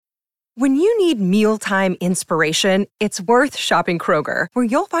When you need mealtime inspiration, it's worth shopping Kroger, where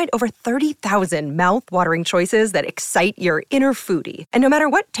you'll find over 30,000 mouth-watering choices that excite your inner foodie. And no matter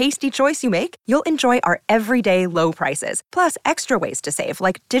what tasty choice you make, you'll enjoy our everyday low prices, plus extra ways to save,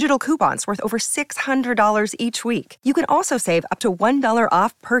 like digital coupons worth over $600 each week. You can also save up to $1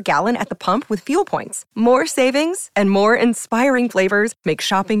 off per gallon at the pump with fuel points. More savings and more inspiring flavors make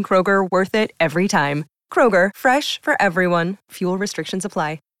shopping Kroger worth it every time. Kroger, fresh for everyone. Fuel restrictions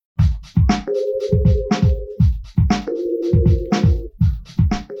apply.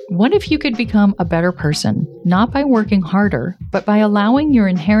 What if you could become a better person, not by working harder, but by allowing your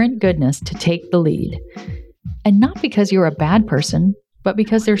inherent goodness to take the lead? And not because you're a bad person, but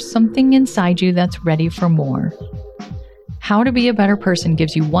because there's something inside you that's ready for more. How to Be a Better Person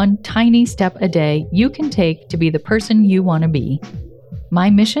gives you one tiny step a day you can take to be the person you want to be. My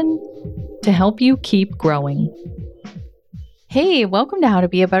mission? To help you keep growing. Hey, welcome to How to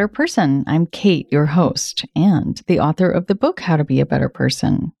Be a Better Person. I'm Kate, your host, and the author of the book, How to Be a Better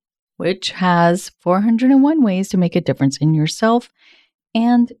Person, which has 401 ways to make a difference in yourself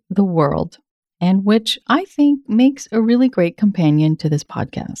and the world, and which I think makes a really great companion to this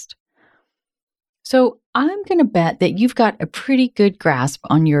podcast. So I'm going to bet that you've got a pretty good grasp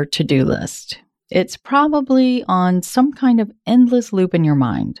on your to-do list. It's probably on some kind of endless loop in your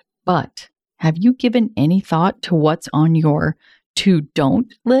mind, but have you given any thought to what's on your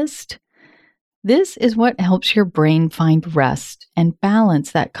to-don't list? This is what helps your brain find rest and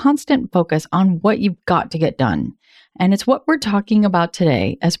balance that constant focus on what you've got to get done. And it's what we're talking about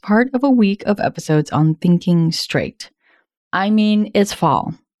today as part of a week of episodes on thinking straight. I mean, it's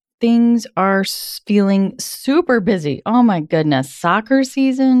fall. Things are feeling super busy. Oh my goodness. Soccer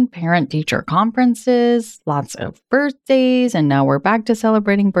season, parent-teacher conferences, lots of birthdays, and now we're back to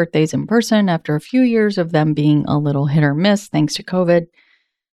celebrating birthdays in person after a few years of them being a little hit or miss thanks to COVID.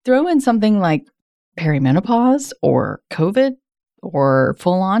 Throw in something like perimenopause or COVID or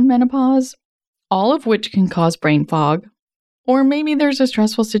full-on menopause, all of which can cause brain fog. Or maybe there's a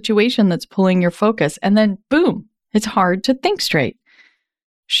stressful situation that's pulling your focus, and then boom, it's hard to think straight.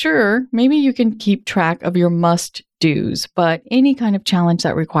 Sure, maybe you can keep track of your must-dos, but any kind of challenge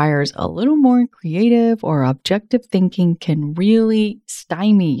that requires a little more creative or objective thinking can really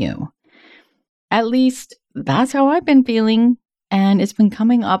stymie you. At least that's how I've been feeling, and it's been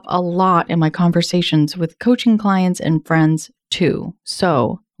coming up a lot in my conversations with coaching clients and friends too.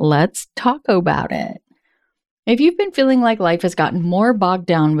 So let's talk about it. If you've been feeling like life has gotten more bogged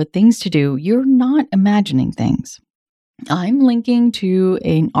down with things to do, you're not imagining things. I'm linking to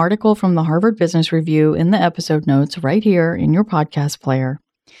an article from the Harvard Business Review in the episode notes right here in your podcast player.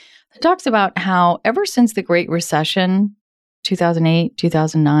 It talks about how ever since the Great Recession, 2008,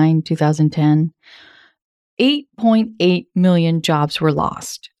 2009, 2010, 8.8 million jobs were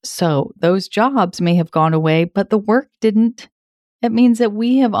lost. So those jobs may have gone away, but the work didn't. It means that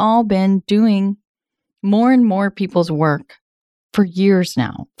we have all been doing more and more people's work for years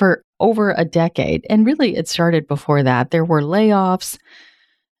now, for over a decade. And really, it started before that. There were layoffs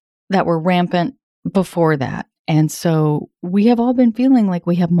that were rampant before that. And so we have all been feeling like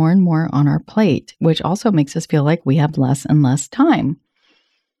we have more and more on our plate, which also makes us feel like we have less and less time.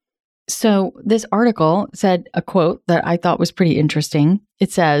 So this article said a quote that I thought was pretty interesting.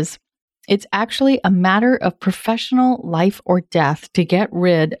 It says, "It's actually a matter of professional life or death to get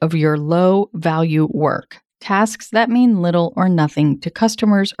rid of your low value work. Tasks that mean little or nothing to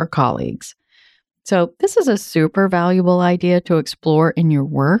customers or colleagues." So this is a super valuable idea to explore in your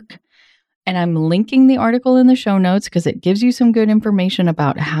work. And I'm linking the article in the show notes because it gives you some good information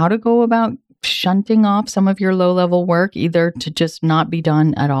about how to go about shunting off some of your low-level work, either to just not be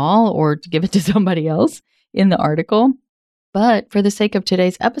done at all or to give it to somebody else in the article. But for the sake of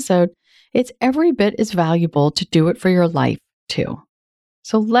today's episode, it's every bit as valuable to do it for your life too.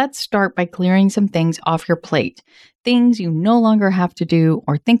 So let's start by clearing some things off your plate, things you no longer have to do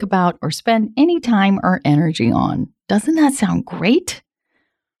or think about or spend any time or energy on. Doesn't that sound great?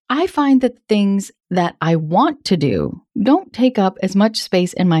 I find that the things that I want to do don't take up as much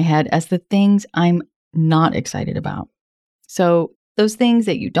space in my head as the things I'm not excited about. So those things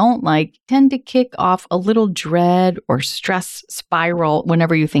that you don't like tend to kick off a little dread or stress spiral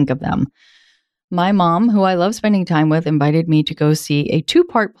whenever you think of them. My mom, who I love spending time with, invited me to go see a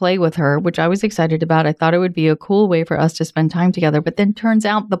 2-part play with her, which I was excited about. I thought it would be a cool way for us to spend time together. But then turns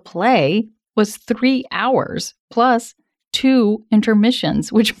out the play was 3 hours plus 2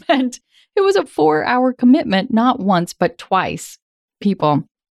 intermissions, which meant it was a 4-hour commitment, not once, but twice. People,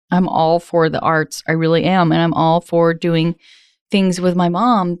 I'm all for the arts. I really am. And I'm all for doing things with my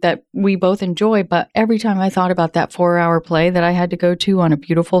mom that we both enjoy. But every time I thought about that 4-hour play that I had to go to on a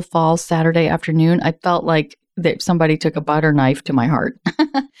beautiful fall Saturday afternoon, I felt like that somebody took a butter knife to my heart.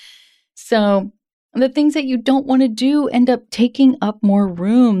 So the things that you don't want to do end up taking up more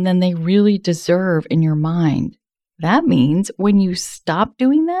room than they really deserve in your mind. That means when you stop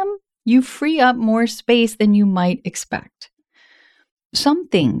doing them, you free up more space than you might expect. Some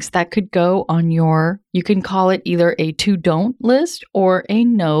things that could go on you can call it either a to-don't list or a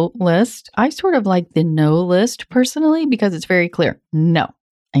no list. I sort of like the no list personally because it's very clear. No,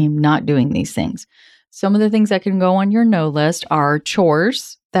 I am not doing these things. Some of the things that can go on your no list are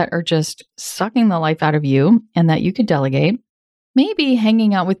chores that are just sucking the life out of you and that you could delegate. Maybe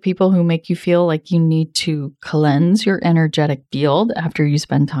hanging out with people who make you feel like you need to cleanse your energetic field after you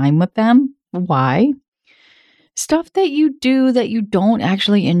spend time with them. Why? Stuff that you do that you don't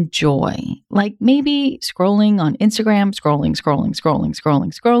actually enjoy, like maybe scrolling on Instagram,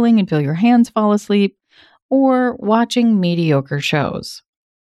 scrolling until your hands fall asleep, or watching mediocre shows.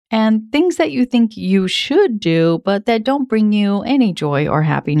 And things that you think you should do, but that don't bring you any joy or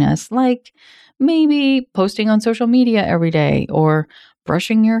happiness, like maybe posting on social media every day, or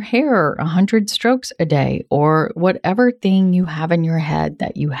brushing your hair 100 strokes a day, or whatever thing you have in your head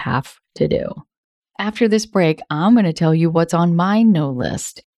that you have to do. After this break, I'm going to tell you what's on my no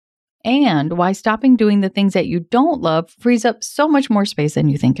list and why stopping doing the things that you don't love frees up so much more space than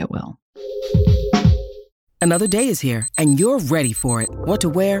you think it will. Another day is here, and you're ready for it. What to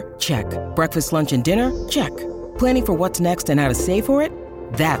wear? Check. Breakfast, lunch, and dinner? Check. Planning for what's next and how to save for it?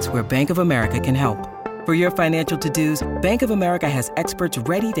 That's where Bank of America can help. For your financial to-dos, Bank of America has experts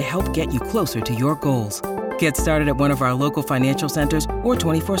ready to help get you closer to your goals. Get started at one of our local financial centers or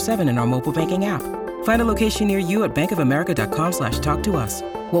 24/7 in our mobile banking app. Find a location near you at bankofamerica.com/talktous.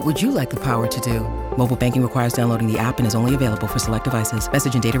 What would you like the power to do? Mobile banking requires downloading the app and is only available for select devices.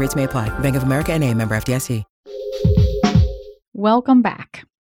 Message and data rates may apply. Bank of America NA, member FDIC. Welcome back.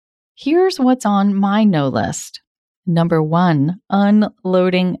 Here's what's on my no list. Number 1,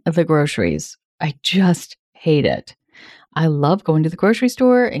 unloading the groceries. I just hate it. I love going to the grocery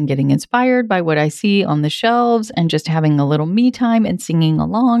store and getting inspired by what I see on the shelves and just having a little me time and singing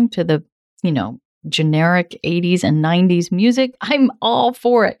along to the, generic 80s and 90s music. I'm all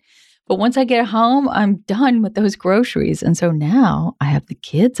for it. But once I get home, I'm done with those groceries. And so now I have the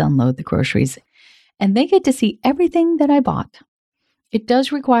kids unload the groceries and they get to see everything that I bought. It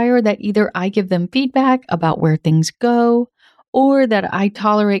does require that either I give them feedback about where things go or that I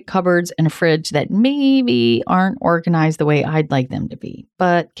tolerate cupboards and a fridge that maybe aren't organized the way I'd like them to be.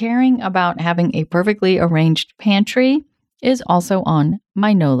 But caring about having a perfectly arranged pantry is also on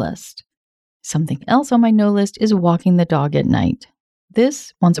my no list. Something else on my no list is walking the dog at night.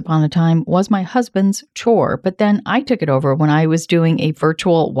 This, once upon a time, was my husband's chore, but then I took it over when I was doing a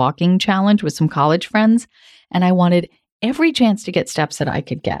virtual walking challenge with some college friends, and I wanted every chance to get steps that I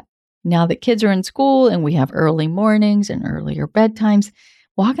could get. Now that kids are in school and we have early mornings and earlier bedtimes,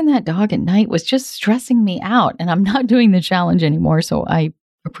 walking that dog at night was just stressing me out, and I'm not doing the challenge anymore, so I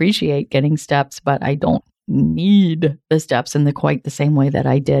appreciate getting steps, but I don't need the steps in quite the same way that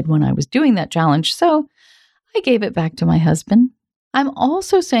I did when I was doing that challenge. So I gave it back to my husband. I'm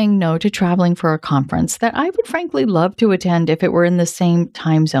also saying no to traveling for a conference that I would frankly love to attend if it were in the same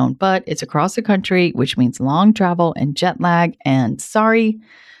time zone, but it's across the country, which means long travel and jet lag, and sorry,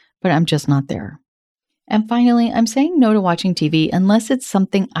 but I'm just not there. And finally, I'm saying no to watching TV unless it's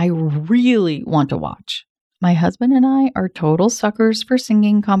something I really want to watch. My husband and I are total suckers for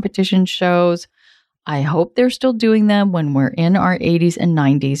singing competition shows. I hope they're still doing them when we're in our 80s and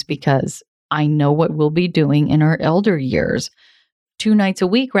 90s because I know what we'll be doing in our elder years. 2 nights a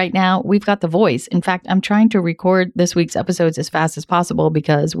week right now, we've got The Voice. In fact, I'm trying to record this week's episodes as fast as possible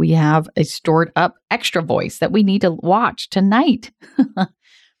because we have a stored up extra voice that we need to watch tonight.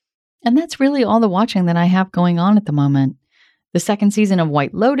 And that's really all the watching that I have going on at the moment. The second season of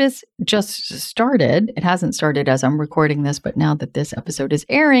White Lotus just started. It hasn't started as I'm recording this, but now that this episode is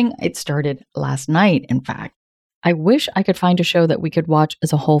airing, it started last night, in fact. I wish I could find a show that we could watch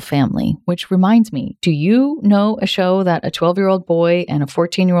as a whole family, which reminds me, do you know a show that a 12-year-old boy and a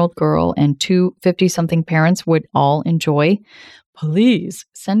 14-year-old girl and 2 50-something parents would all enjoy? Please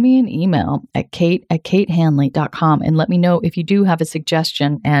send me an email at kate@katehanley.com and let me know if you do have a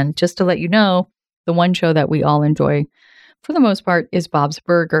suggestion. And just to let you know, the one show that we all enjoy for the most part is Bob's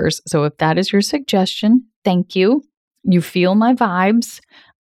Burgers. So if that is your suggestion, thank you. You feel my vibes.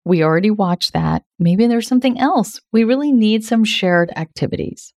 We already watched that. Maybe there's something else. We really need some shared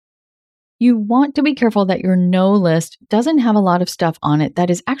activities. You want to be careful that your no list doesn't have a lot of stuff on it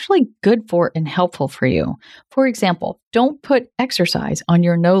that is actually good for and helpful for you. For example, don't put exercise on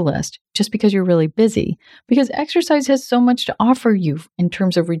your no list just because you're really busy, because exercise has so much to offer you in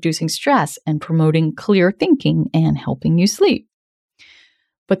terms of reducing stress and promoting clear thinking and helping you sleep.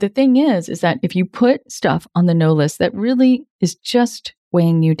 But the thing is that if you put stuff on the no list that really is just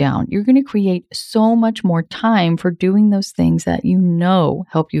weighing you down, you're going to create so much more time for doing those things that you know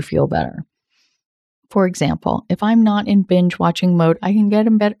help you feel better. For example, if I'm not in binge watching mode, I can get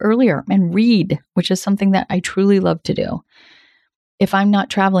in bed earlier and read, which is something that I truly love to do. If I'm not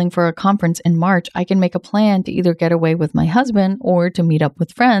traveling for a conference in March, I can make a plan to either get away with my husband or to meet up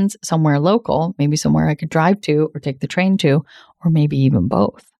with friends somewhere local, maybe somewhere I could drive to or take the train to, or maybe even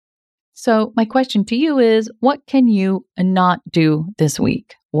both. So my question to you is, what can you not do this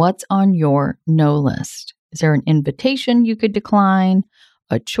week? What's on your no list? Is there an invitation you could decline,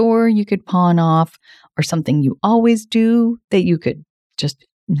 a chore you could pawn off, or something you always do that you could just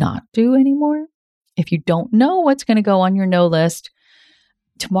not do anymore? If you don't know what's going to go on your no list,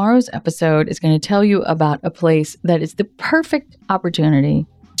 tomorrow's episode is going to tell you about a place that is the perfect opportunity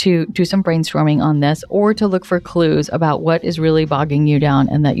to do some brainstorming on this or to look for clues about what is really bogging you down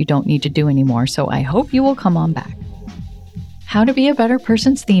and that you don't need to do anymore. So I hope you will come on back. How to Be a Better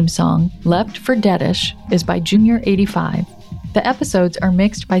Person's theme song, Left for Deadish, is by Junior85. The episodes are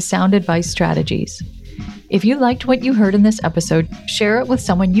mixed by Sound Advice Strategies. If you liked what you heard in this episode, share it with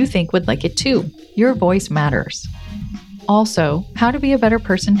someone you think would like it too. Your voice matters. Also, How to Be a Better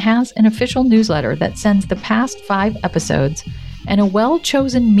Person has an official newsletter that sends the past 5 episodes and a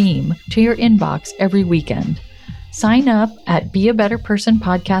well-chosen meme to your inbox every weekend. Sign up at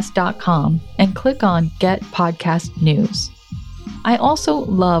beabetterpersonpodcast.com and click on Get Podcast News. I also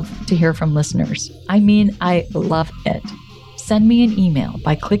love to hear from listeners. I love it. Send me an email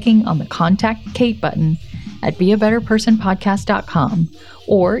by clicking on the Contact Kate button at beabetterpersonpodcast.com,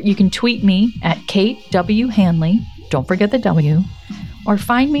 or you can tweet me at Kate W. Hanley, don't forget the W, or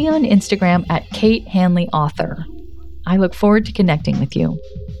find me on Instagram at Kate Hanley Author. I look forward to connecting with you.